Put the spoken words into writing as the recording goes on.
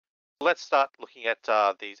Let's start looking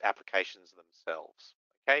at these applications themselves.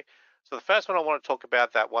 Okay, so the first one I want to talk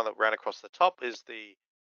about, that one that ran across the top, is the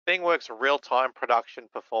ThingWorx real-time production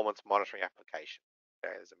performance monitoring application.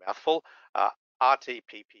 Okay, there's a mouthful.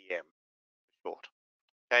 RTPPM for short.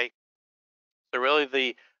 Okay, so really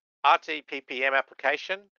the RTPPM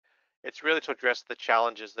application, it's really to address the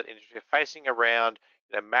challenges that industry are facing around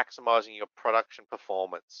maximizing your production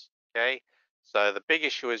performance. Okay, so the big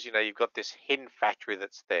issue is you've got this hidden factory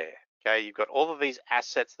that's there. Okay, you've got all of these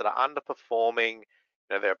assets that are underperforming.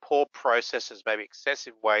 There are poor processes, maybe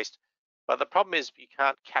excessive waste. But the problem is you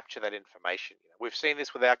can't capture that information. We've seen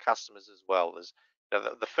this with our customers as well. There's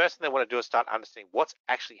the first thing they want to do is start understanding what's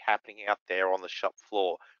actually happening out there on the shop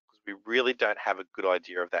floor, because we really don't have a good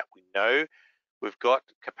idea of that. We know we've got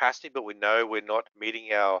capacity, but we know we're not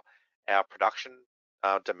meeting our production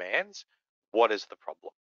demands. What is the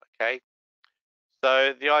problem? Okay,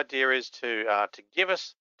 so the idea is to give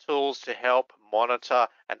us tools to help monitor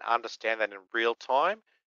and understand that in real time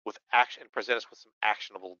with action, and present us with some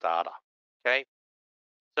actionable data. Okay,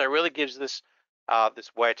 so it really gives this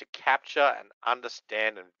way to capture and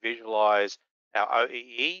understand and visualize our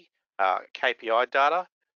OEE KPI data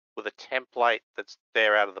with a template that's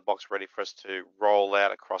there out of the box, ready for us to roll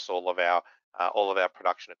out across all of our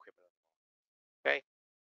production equipment. Okay,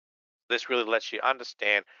 this really lets you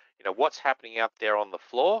understand what's happening out there on the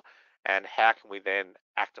floor, and how can we then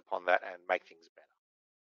act upon that and make things better.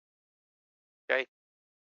 Okay,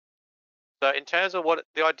 so in terms of what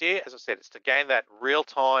the idea, as I said, is to gain that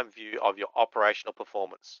real-time view of your operational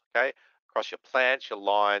performance, okay, across your plants, your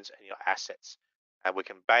lines, and your assets. And we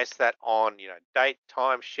can base that on, date,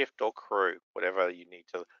 time, shift, or crew, whatever you need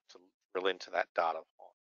to drill into that data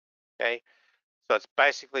on. Okay, so it's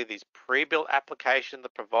basically these pre-built application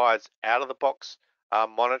that provides out-of-the-box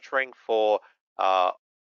monitoring uh,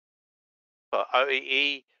 for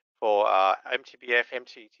OEE, for MTBF,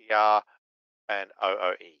 MTTR, and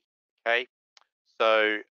OOE. Okay,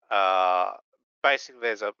 so uh, basically,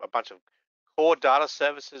 there's a bunch of core data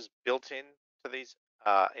services built into these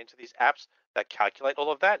apps that calculate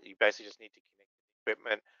all of that. You basically just need to connect the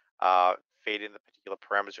equipment, feed in the particular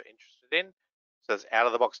parameters you're interested in. So there's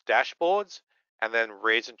out-of-the-box dashboards, and then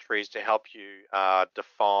reason trees to help you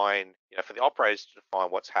define, for the operators to define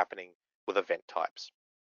what's happening with event types.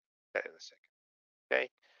 That in a second. Okay.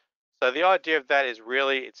 So the idea of that is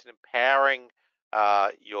really it's empowering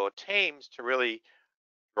your teams to really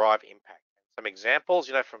drive impact. Some examples,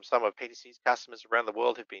 from some of PTC's customers around the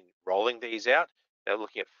world who've been rolling these out. They're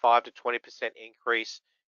looking at 5 to 20% increase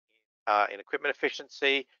in equipment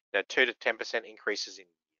efficiency, 2 to 10% increases in.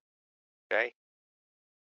 Okay,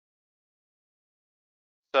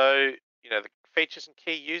 so the features and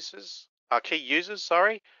key users.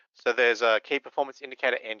 Sorry. So there's a key performance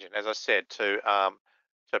indicator engine, as I said, to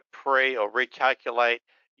pre or recalculate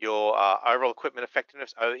your overall equipment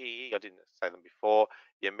effectiveness, OEE, I didn't say them before,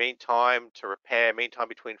 your mean time to repair, mean time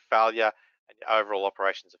between failure, and your overall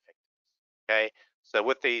operations effectiveness. Okay, so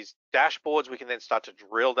with these dashboards, we can then start to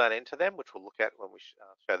drill down into them, which we'll look at when we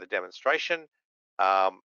show the demonstration.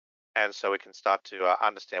 Um, and so we can start to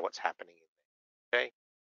understand what's happening in there. Okay,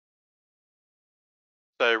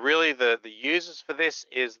 so really the users for this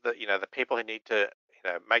is the people who need to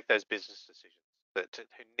make those business decisions,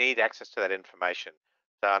 who need access to that information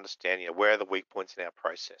to understand where are the weak points in our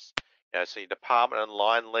process. So your department and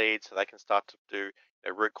line leads, so they can start to do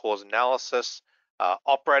root cause analysis.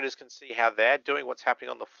 Operators can see how they're doing, what's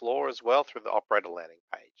happening on the floor as well through the operator landing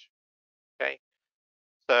page. Okay,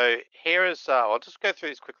 so here is I'll just go through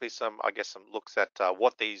these quickly. Some looks at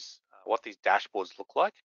what these dashboards look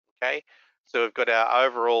like. Okay, so we've got our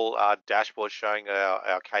overall dashboard showing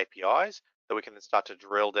our KPIs that we can then start to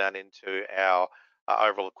drill down into our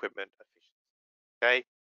overall equipment efficiency. Okay,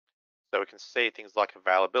 so we can see things like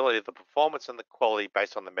availability, the performance, and the quality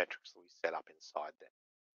based on the metrics that we set up inside them.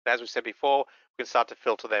 And as we said before, we can start to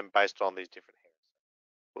filter them based on these different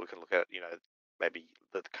areas. We can look at maybe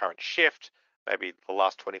the current shift, maybe the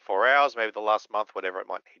last 24 hours, maybe the last month, whatever it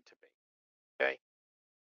might need to be. Okay.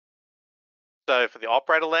 So for the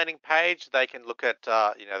operator landing page, they can look at,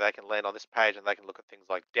 they can land on this page and they can look at things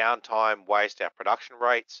like downtime, waste, our production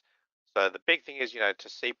rates. So the big thing is, to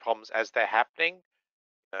see problems as they're happening,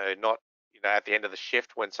 not, at the end of the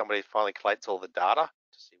shift when somebody finally collates all the data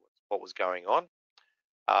to see what was going on.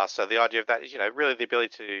 So the idea of that is, really the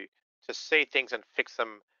ability to see things and fix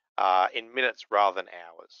them in minutes rather than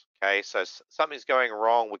hours. Okay, so something's going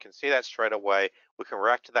wrong, we can see that straight away. We can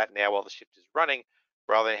react to that now while the shift is running,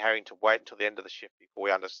 rather than having to wait until the end of the shift before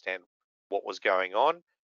we understand what was going on,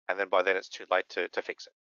 and then by then it's too late to fix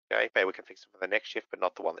it. Okay, maybe we can fix it for the next shift, but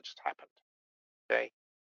not the one that just happened. Okay.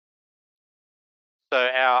 So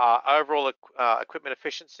our overall equipment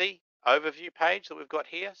efficiency overview page that we've got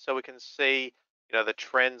here, so we can see, the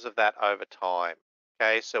trends of that over time.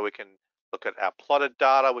 Okay, so we can look at our plotted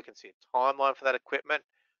data. We can see a timeline for that equipment.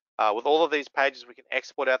 With all of these pages, we can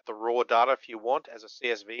export out the raw data if you want as a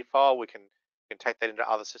CSV file. We can take that into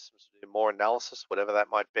other systems to do more analysis, whatever that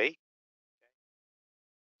might be.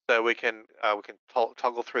 So we can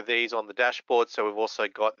toggle through these on the dashboard. So we've also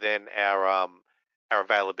got then our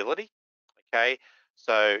availability. Okay,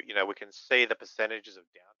 so we can see the percentages of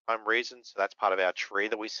downtime reasons. So that's part of our tree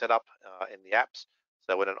that we set up in the apps.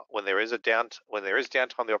 So when there is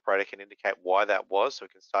downtime, the operator can indicate why that was. So we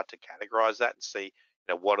can start to categorize that and see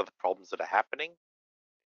what are the problems that are happening.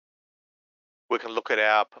 We can look at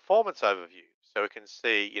our performance overview. So we can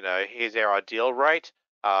see, here's our ideal rate.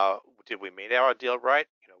 Did we meet our ideal rate?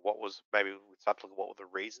 Maybe we start to look at what the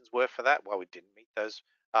reasons were for that, why we didn't meet those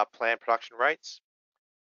planned production rates.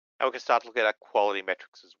 And we can start to look at our quality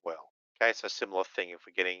metrics as well. Okay, so similar thing, if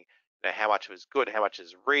we're getting, how much was good, how much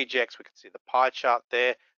is rejects, we can see the pie chart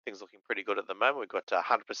there. Things looking pretty good at the moment. We've got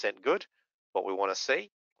 100% good, what we want to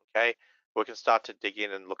see. Okay, we can start to dig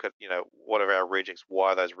in and look at, what are our rejects,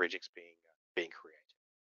 why are those rejects being created.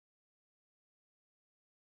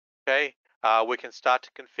 Okay, we can start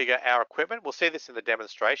to configure our equipment. We'll see this in the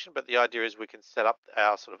demonstration, but the idea is we can set up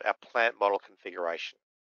our plant model configuration.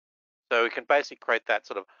 So we can basically create that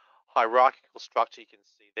sort of hierarchical structure you can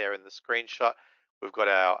see there in the screenshot. We've got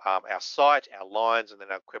our site, our lines, and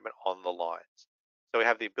then our equipment on the lines. So we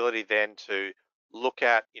have the ability then to look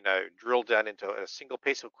at, drill down into a single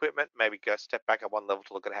piece of equipment, maybe go step back at one level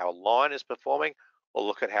to look at how a line is performing, or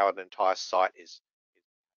look at how an entire site is.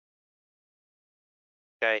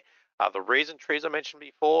 Okay, the reason trees I mentioned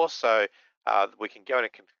before, so we can go in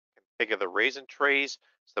and configure the reason trees,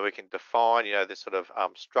 so we can define, this sort of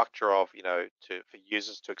structure of, for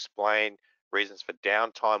users to explain reasons for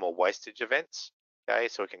downtime or wastage events. Okay,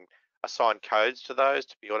 so we can assign codes to those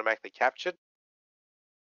to be automatically captured.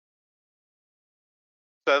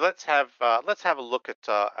 So let's have a look at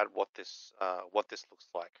what this looks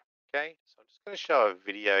like. Okay, so I'm just going to show a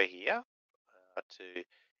video here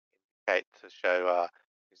to show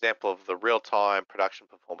example of the real-time production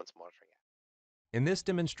performance monitoring app. In this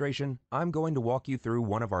demonstration, I'm going to walk you through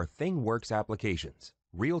one of our ThingWorx applications,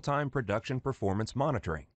 Real-Time Production Performance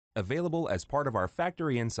Monitoring, available as part of our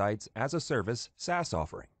Factory Insights as a Service SaaS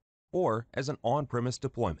offering, or as an on-premise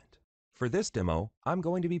deployment. For this demo, I'm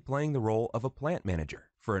going to be playing the role of a plant manager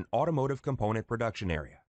for an automotive component production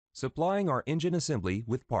area, supplying our engine assembly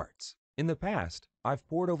with parts. In the past, I've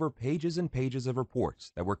poured over pages and pages of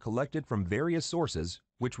reports that were collected from various sources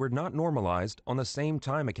which were not normalized on the same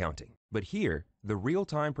time accounting. But here, the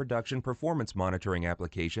real-time production performance monitoring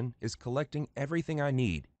application is collecting everything I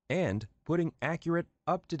need and putting accurate,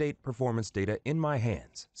 up-to-date performance data in my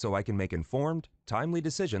hands so I can make informed, timely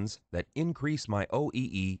decisions that increase my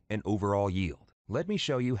OEE and overall yield. Let me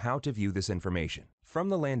show you how to view this information. From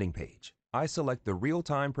the landing page, I select the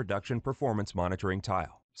Real-Time Production Performance Monitoring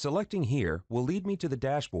tile. Selecting here will lead me to the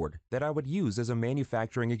dashboard that I would use as a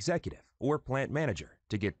manufacturing executive or plant manager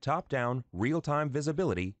to get top-down, real-time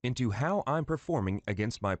visibility into how I'm performing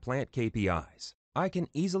against my plant KPIs. I can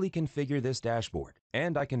easily configure this dashboard,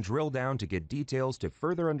 and I can drill down to get details to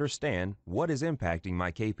further understand what is impacting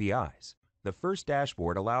my KPIs. The first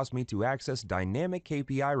dashboard allows me to access dynamic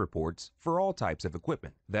KPI reports for all types of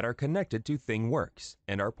equipment that are connected to ThingWorx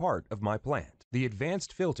and are part of my plant. The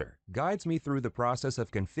advanced filter guides me through the process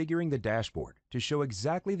of configuring the dashboard to show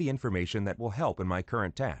exactly the information that will help in my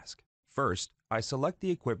current task. First, I select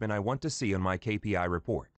the equipment I want to see on my KPI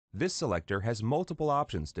report. This selector has multiple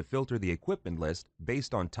options to filter the equipment list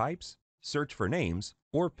based on types, search for names,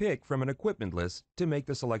 or pick from an equipment list to make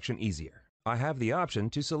the selection easier. I have the option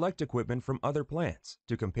to select equipment from other plants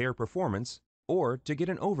to compare performance or to get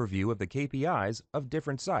an overview of the KPIs of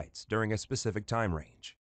different sites during a specific time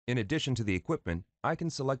range. In addition to the equipment, I can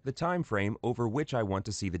select the time frame over which I want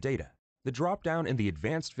to see the data. The drop-down in the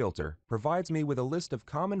advanced filter provides me with a list of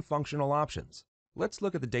common functional options. Let's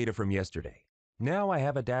look at the data from yesterday. Now I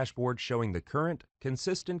have a dashboard showing the current,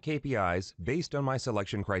 consistent KPIs based on my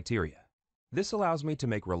selection criteria. This allows me to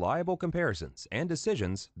make reliable comparisons and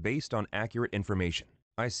decisions based on accurate information.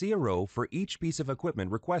 I see a row for each piece of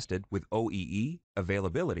equipment requested with OEE,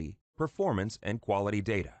 availability, performance, and quality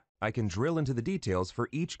data. I can drill into the details for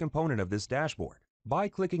each component of this dashboard. By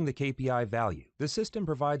clicking the KPI value, the system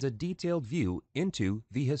provides a detailed view into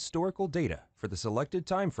the historical data for the selected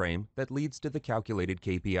time frame that leads to the calculated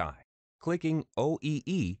KPI. Clicking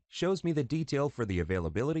OEE shows me the detail for the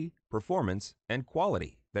availability, performance, and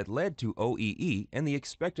quality that led to OEE and the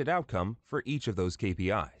expected outcome for each of those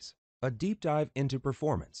KPIs. A deep dive into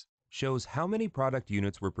performance shows how many product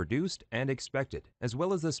units were produced and expected, as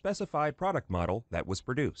well as the specified product model that was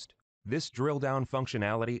produced. This drill down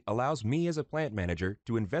functionality allows me as a plant manager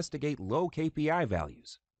to investigate low KPI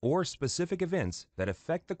values or specific events that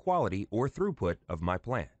affect the quality or throughput of my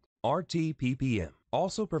plant. RTPPM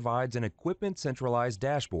also provides an equipment centralized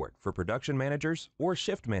dashboard for production managers or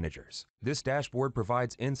shift managers. This dashboard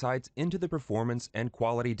provides insights into the performance and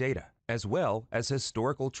quality data, as well as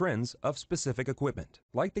historical trends of specific equipment.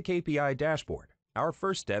 Like the KPI dashboard, our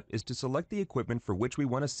first step is to select the equipment for which we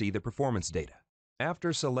want to see the performance data.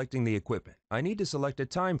 After selecting the equipment, I need to select a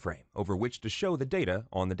time frame over which to show the data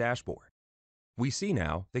on the dashboard. We see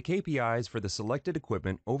now the KPIs for the selected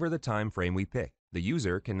equipment over the time frame we picked. The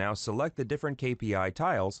user can now select the different KPI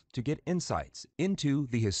tiles to get insights into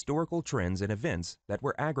the historical trends and events that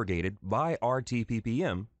were aggregated by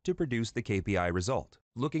RTPPM to produce the KPI result.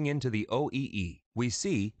 Looking into the OEE, we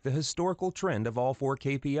see the historical trend of all 4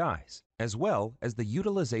 KPIs, as well as the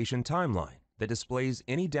utilization timeline that displays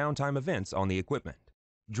any downtime events on the equipment.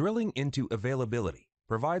 Drilling into availability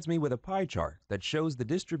provides me with a pie chart that shows the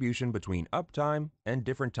distribution between uptime and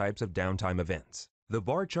different types of downtime events. The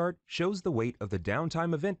bar chart shows the weight of the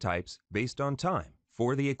downtime event types based on time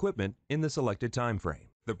for the equipment in the selected time frame.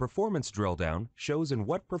 The performance drill down shows in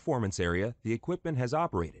what performance area the equipment has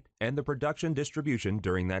operated and the production distribution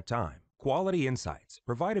during that time. Quality insights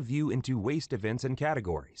provide a view into waste events and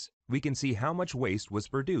categories. We can see how much waste was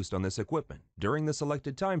produced on this equipment during the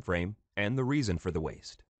selected time frame and the reason for the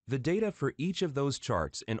waste. The data for each of those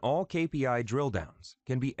charts in all KPI drill downs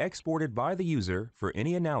can be exported by the user for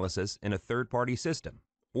any analysis in a third-party system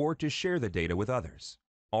or to share the data with others.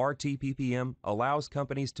 RTPPM allows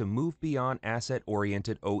companies to move beyond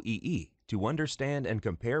asset-oriented OEE to understand and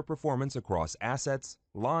compare performance across assets,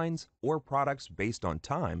 lines, or products based on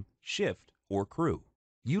time, shift, or crew.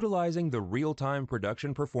 Utilizing the real-time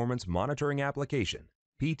production performance monitoring application,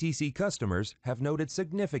 PTC customers have noted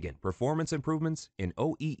significant performance improvements in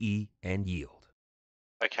OEE and yield.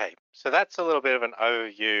 Okay, so that's a little bit of an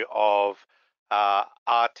overview of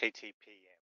RTTPM.